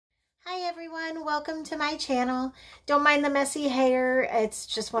Hi everyone, welcome to my channel. Don't mind the messy hair, it's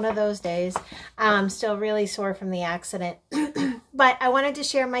just one of those days. I'm still really sore from the accident. But I wanted to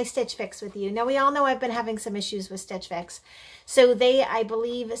share my Stitch Fix with you. Now we all know I've been having some issues with Stitch Fix. So they, I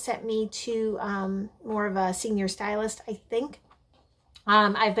believe, sent me to more of a senior stylist, I think.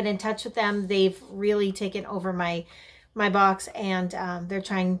 I've been in touch with them. They've really taken over my box, and they're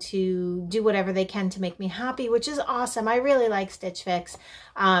trying to do whatever they can to make me happy, which is awesome. I really like Stitch Fix,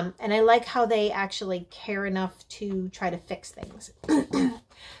 and I like how they actually care enough to try to fix things.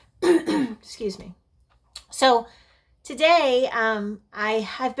 Excuse me. So today,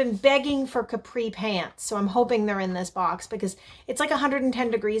 I've been begging for capri pants, so I'm hoping they're in this box because it's like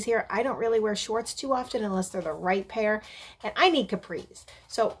 110 degrees here. I don't really wear shorts too often unless they're the right pair, and I need capris.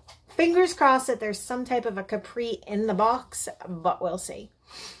 So fingers crossed that there's some type of a capri in the box, but we'll see.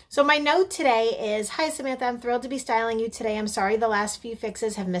 So my note today is, hi Samantha, I'm thrilled to be styling you today. I'm sorry the last few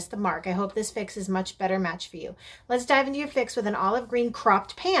fixes have missed the mark. I hope this fix is much better match for you. Let's dive into your fix with an olive green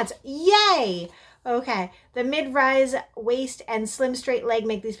cropped pants. Yay! Okay, the mid-rise waist and slim straight leg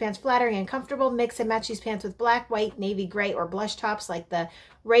make these pants flattering and comfortable. Mix and match these pants with black, white, navy, gray, or blush tops like the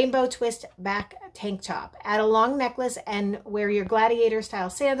rainbow twist back tank top. Add a long necklace and wear your gladiator style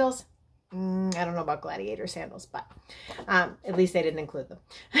sandals. I don't know about gladiator sandals, but at least they didn't include them.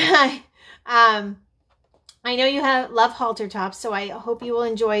 I know you love halter tops, so I hope you will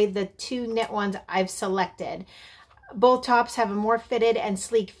enjoy the two knit ones I've selected. Both tops have a more fitted and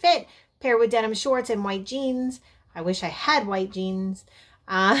sleek fit. Pair with denim shorts and white jeans. I wish I had white jeans.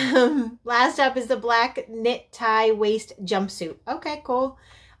 Last up is the black knit tie waist jumpsuit. Okay, cool.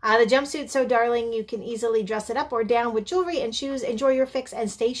 The jumpsuit's so darling you can easily dress it up or down with jewelry and shoes. Enjoy your fix and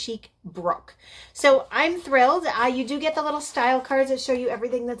stay chic, Brooke. So I'm thrilled. You do get the little style cards that show you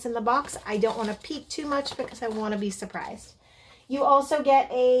everything that's in the box. I don't want to peek too much because I want to be surprised. You also get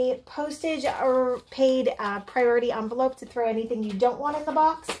a postage or paid priority envelope to throw anything you don't want in the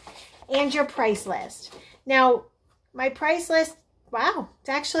box, and your price list. Now, my price list, wow, it's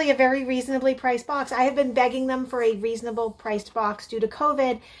actually a very reasonably priced box. I have been begging them for a reasonable priced box due to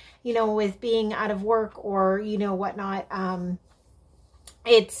COVID, you know, with being out of work or, you know, whatnot.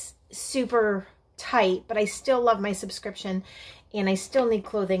 It's super tight, but I still love my subscription and I still need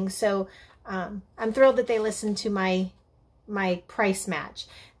clothing. So I'm thrilled that they listened to my price match.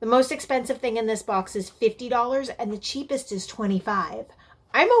 The most expensive thing in this box is $50 and the cheapest is $25.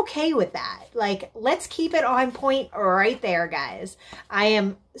 I'm okay with that. Like, let's keep it on point right there, guys. I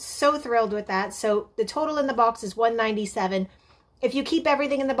am so thrilled with that. So the total in the box is $197. If you keep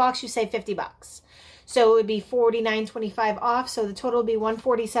everything in the box, you save $50. So it would be $49.25 off. So the total would be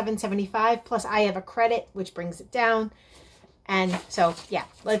 $147.75. Plus I have a credit, which brings it down. And so, yeah,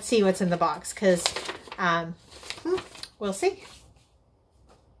 let's see what's in the box because we'll see.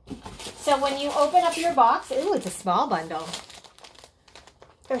 So when you open up your box, ooh, it's a small bundle.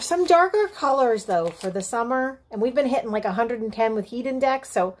 There's some darker colors, though, for the summer. And we've been hitting like 110 with heat index,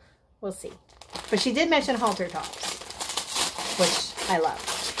 so we'll see. But she did mention halter tops, which I love.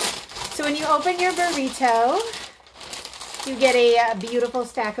 So when you open your burrito, you get a beautiful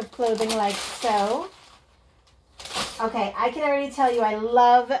stack of clothing like so. Okay, I can already tell you I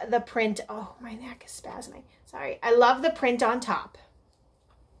love the print. Oh, my neck is spasming. Sorry. I love the print on top.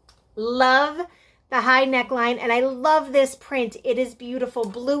 Love the high neckline, and I love this print. It is beautiful.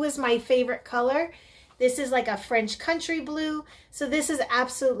 Blue is my favorite color. This is like a French country blue, so this is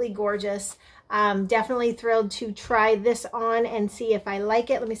absolutely gorgeous. Definitely thrilled to try this on and see if I like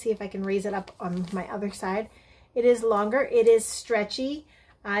it. Let me see if I can raise it up on my other side. It is longer. It is stretchy.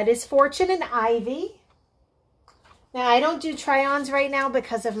 It is Fortune and Ivy. Now, I don't do try-ons right now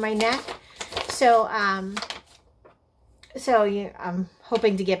because of my neck, so I'm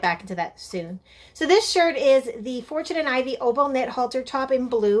hoping to get back into that soon. So this shirt is the Fortune and Ivy Opal Knit Halter Top in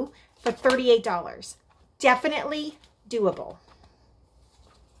blue for $38. Definitely doable.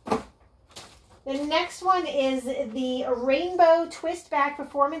 The next one is the Rainbow Twist Back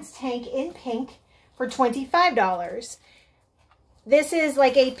Performance Tank in pink for $25. This is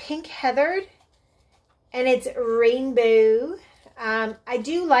like a pink heathered, and it's rainbow. I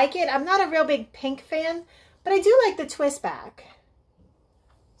do like it. I'm not a real big pink fan, but I do like the twist back.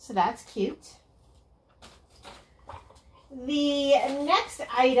 So that's cute. The next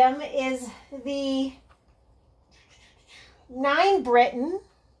item is the 9 Britain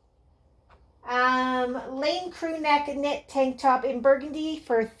Lane Crew Neck Knit Tank Top in burgundy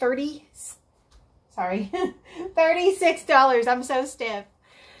for $36. I'm so stiff.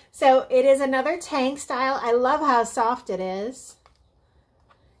 So it is another tank style. I love how soft it is.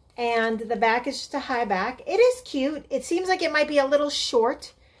 And the back is just a high back. It is cute. It seems like it might be a little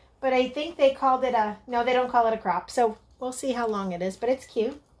short, but I think they called it a, no, they don't call it a crop. So we'll see how long it is, but it's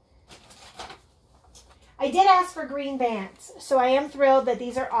cute. I did ask for green pants, so I am thrilled that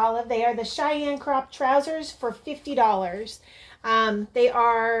these are olive. They are the Cheyenne crop trousers for $50. They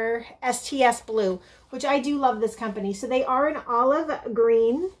are STS blue, which I do love this company. So they are an olive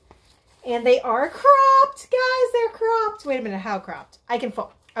green, and they are cropped, guys. They're cropped. Wait a minute, how cropped? I can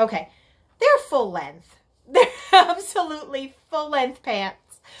full. Okay, they're full length. They're absolutely full length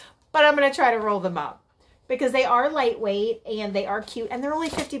pants, but I'm gonna try to roll them up because they are lightweight and they are cute, and they're only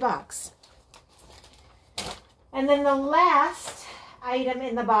 50 bucks. And then the last item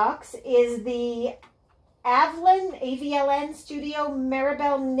in the box is the AVLN Studio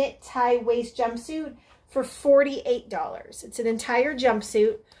Maribel Knit Tie Waist Jumpsuit for $48. It's an entire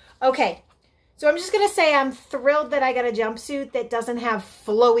jumpsuit. Okay, so I'm just going to say I'm thrilled that I got a jumpsuit that doesn't have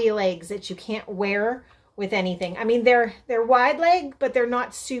flowy legs that you can't wear with anything. I mean, they're wide leg, but they're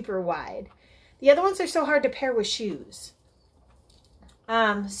not super wide. The other ones are so hard to pair with shoes.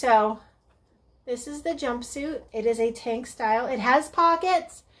 So this is the jumpsuit. It is a tank style. It has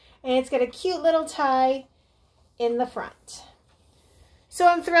pockets, and it's got a cute little tie in the front. So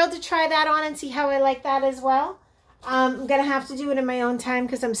I'm thrilled to try that on and see how I like that as well. I'm going to have to do it in my own time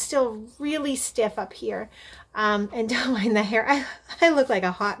because I'm still really stiff up here. And don't mind the hair. I look like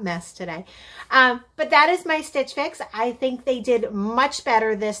a hot mess today. But that is my Stitch Fix. I think they did much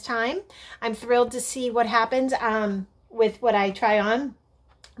better this time. I'm thrilled to see what happens with what I try on.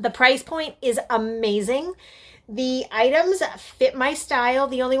 The price point is amazing. The items fit my style.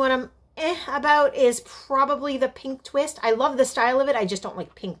 The only one I'm about is probably the pink twist. I love the style of it. I just don't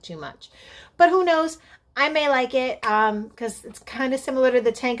like pink too much. But who knows? I may like it because it's kind of similar to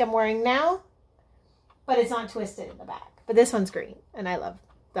the tank I'm wearing now, but it's not twisted in the back. But this one's green, and I love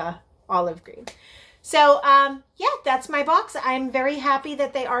the olive green. So, yeah, that's my box. I'm very happy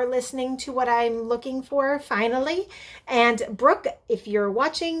that they are listening to what I'm looking for finally. And Brooke, if you're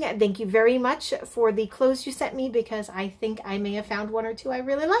watching, thank you very much for the clothes you sent me because I think I may have found one or two I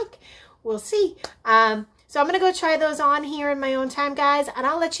really like. We'll see. So I'm going to go try those on here in my own time, guys, and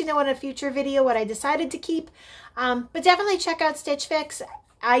I'll let you know in a future video what I decided to keep. But definitely check out Stitch Fix.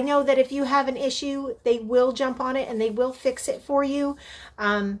 I know that if you have an issue, they will jump on it and they will fix it for you.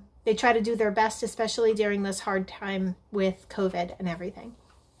 They try to do their best, especially during this hard time with COVID and everything.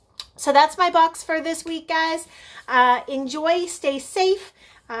 So that's my box for this week, guys. Enjoy, stay safe,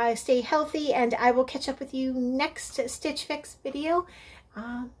 stay healthy, and I will catch up with you next Stitch Fix video.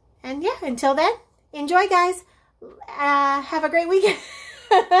 And yeah, until then, enjoy, guys. Have a great weekend.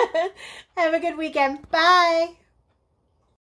 Have a good weekend. Bye.